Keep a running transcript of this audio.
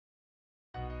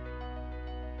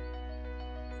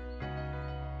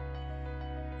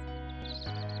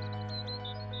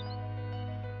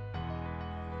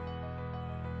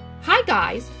Hi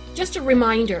guys, just a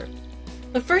reminder,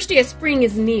 the first day of spring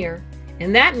is near,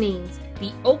 and that means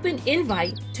the open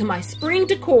invite to my Spring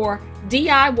Decor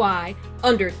DIY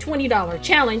under $20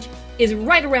 challenge is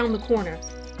right around the corner.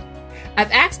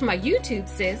 I've asked my YouTube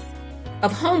sis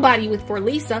of Homebody with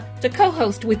Forlisa to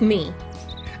co-host with me.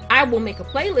 I will make a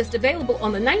playlist available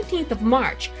on the 19th of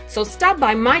March, so stop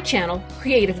by my channel,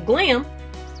 Creative Glam,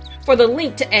 for the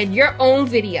link to add your own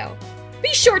video.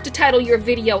 Be sure to title your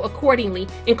video accordingly,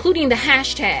 including the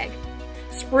hashtag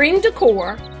Spring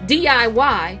Decor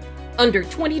DIY under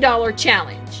 $20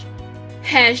 challenge.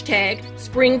 Hashtag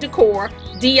Spring Decor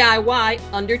DIY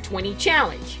under 20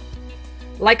 challenge.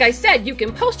 Like I said, you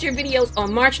can post your videos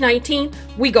on March 19th.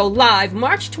 We go live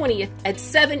March 20th at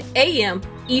 7 a.m.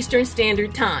 Eastern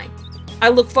Standard Time. I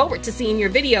look forward to seeing your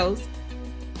videos.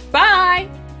 Bye!